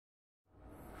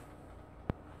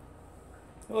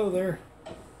Hello there.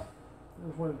 I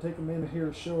just wanted to take a minute here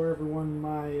to show everyone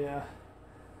my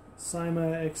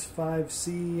Syma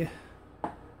X5C-1.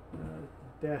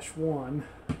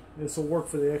 This will work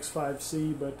for the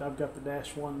X5C, but I've got the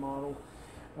 -1 model.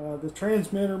 The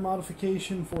transmitter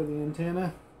modification for the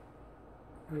antenna,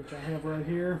 which I have right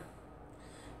here.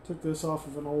 Took this off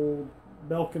of an old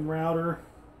Belkin router.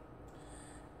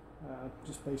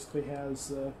 Just basically has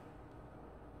a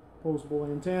opposable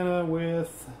antenna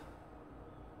with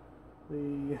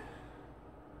the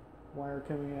wire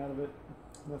coming out of it.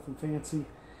 Nothing fancy.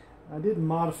 I did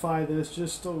modify this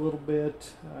just a little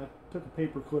bit. I took a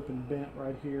paper clip and bent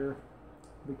right here,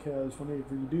 because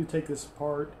whenever you do take this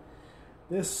apart,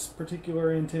 this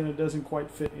particular antenna doesn't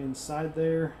quite fit inside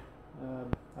there.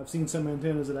 I've seen some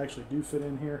antennas that actually do fit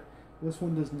in here. This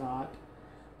one does not.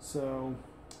 So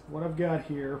what I've got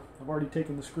here, I've already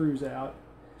taken the screws out,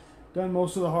 done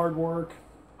most of the hard work.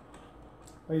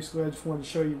 Basically, I just wanted to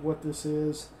show you what this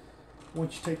is.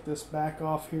 Once you take this back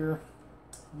off here,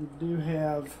 you do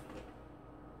have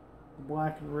the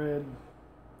black and red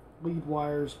lead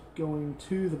wires going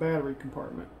to the battery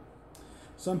compartment.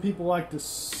 Some people like to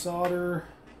solder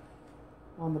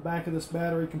on the back of this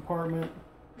battery compartment,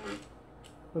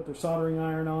 put their soldering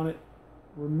iron on it,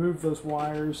 remove those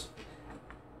wires.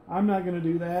 I'm not going to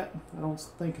do that. I don't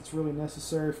think it's really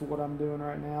necessary for what I'm doing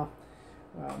right now.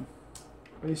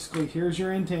 Basically, here's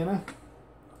your antenna.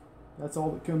 That's all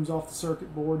that comes off the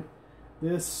circuit board.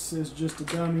 This is just a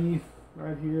dummy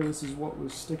right here. This is what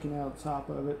was sticking out the top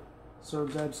of it.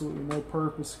 Serves absolutely no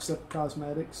purpose except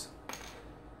cosmetics.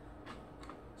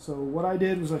 So what I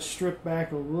did was I stripped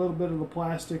back a little bit of the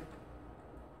plastic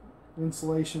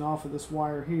insulation off of this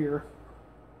wire here,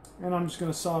 and I'm just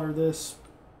going to solder this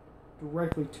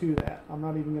directly to that. I'm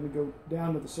not even going to go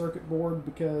down to the circuit board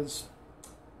because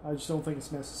I just don't think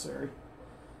it's necessary.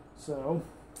 So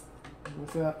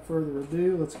without further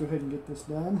ado, let's go ahead and get this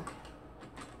done.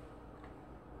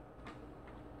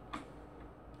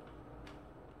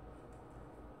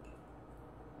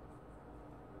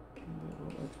 A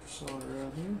little extra solder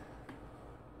out here.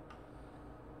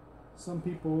 Some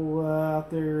people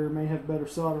out there may have better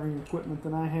soldering equipment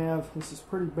than I have. This is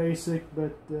pretty basic,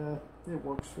 but it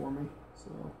works for me.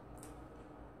 So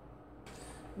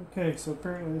okay, so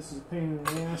apparently this is a pain in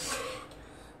the ass.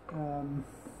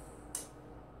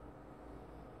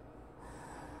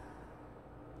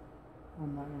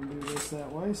 I'm not going to do this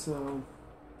that way, so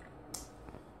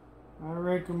I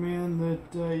recommend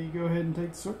that you go ahead and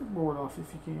take the circuit board off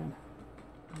if you can.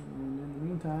 And in the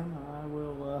meantime, I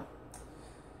will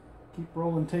keep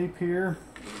rolling tape here.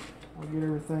 I'll get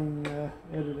everything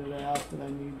edited out that I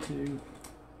need to,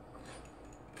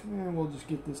 and we'll just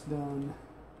get this done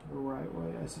the right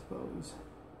way, I suppose.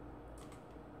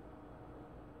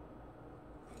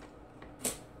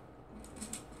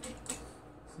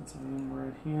 Since I am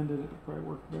right-handed, it would probably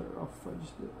work better off if I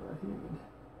just did it right-handed.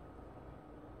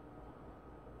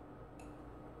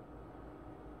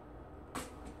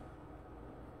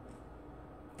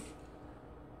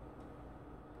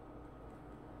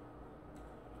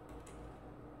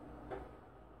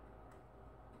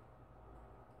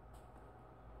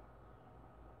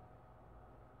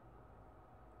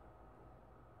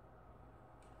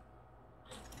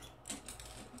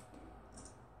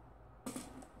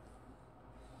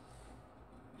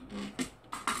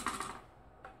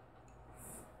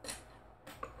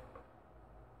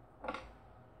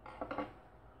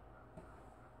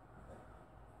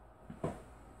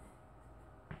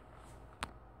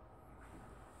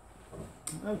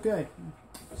 Okay,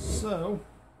 so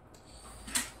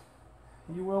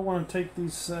you will want to take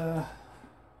these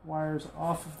wires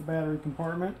off of the battery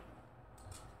compartment.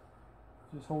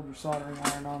 Just hold your soldering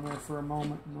iron on there for a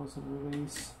moment and those will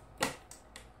release. I'll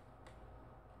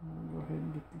go ahead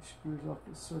and get these screws off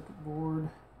the circuit board.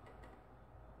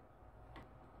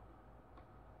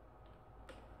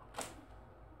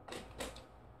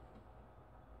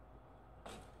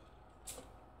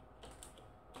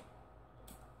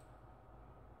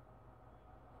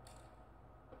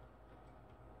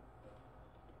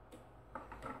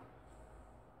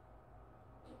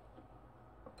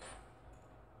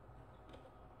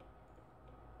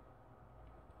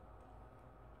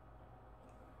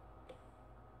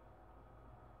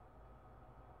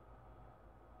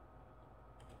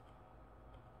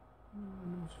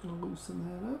 I'm just going to loosen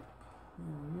that up.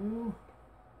 There we go.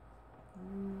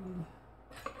 And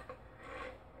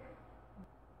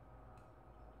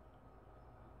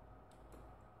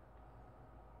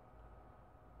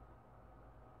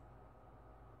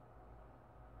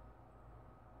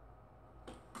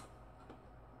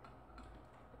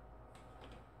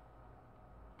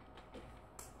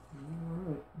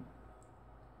all right.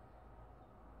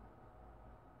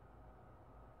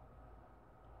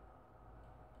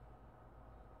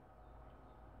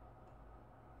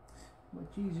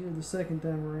 Much easier the second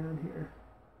time around here.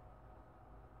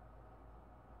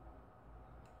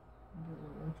 Get a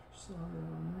little extra solder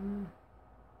on there.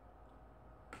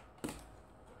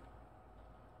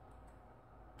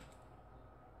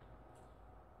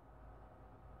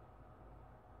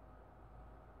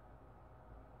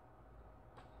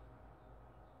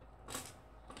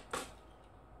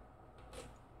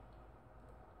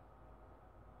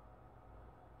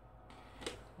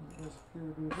 It does appear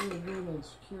to be really good and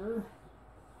secure.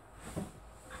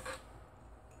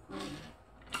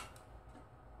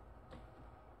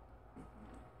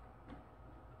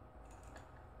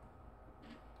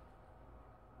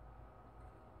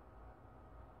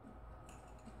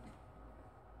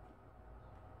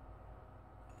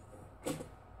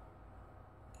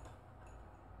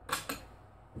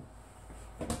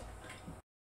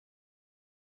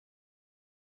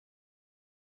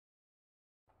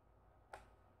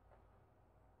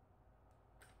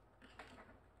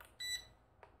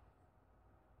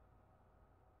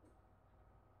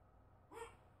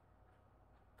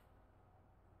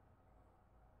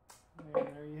 And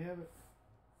there you have it.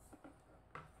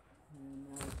 And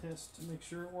now I test to make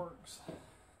sure it works.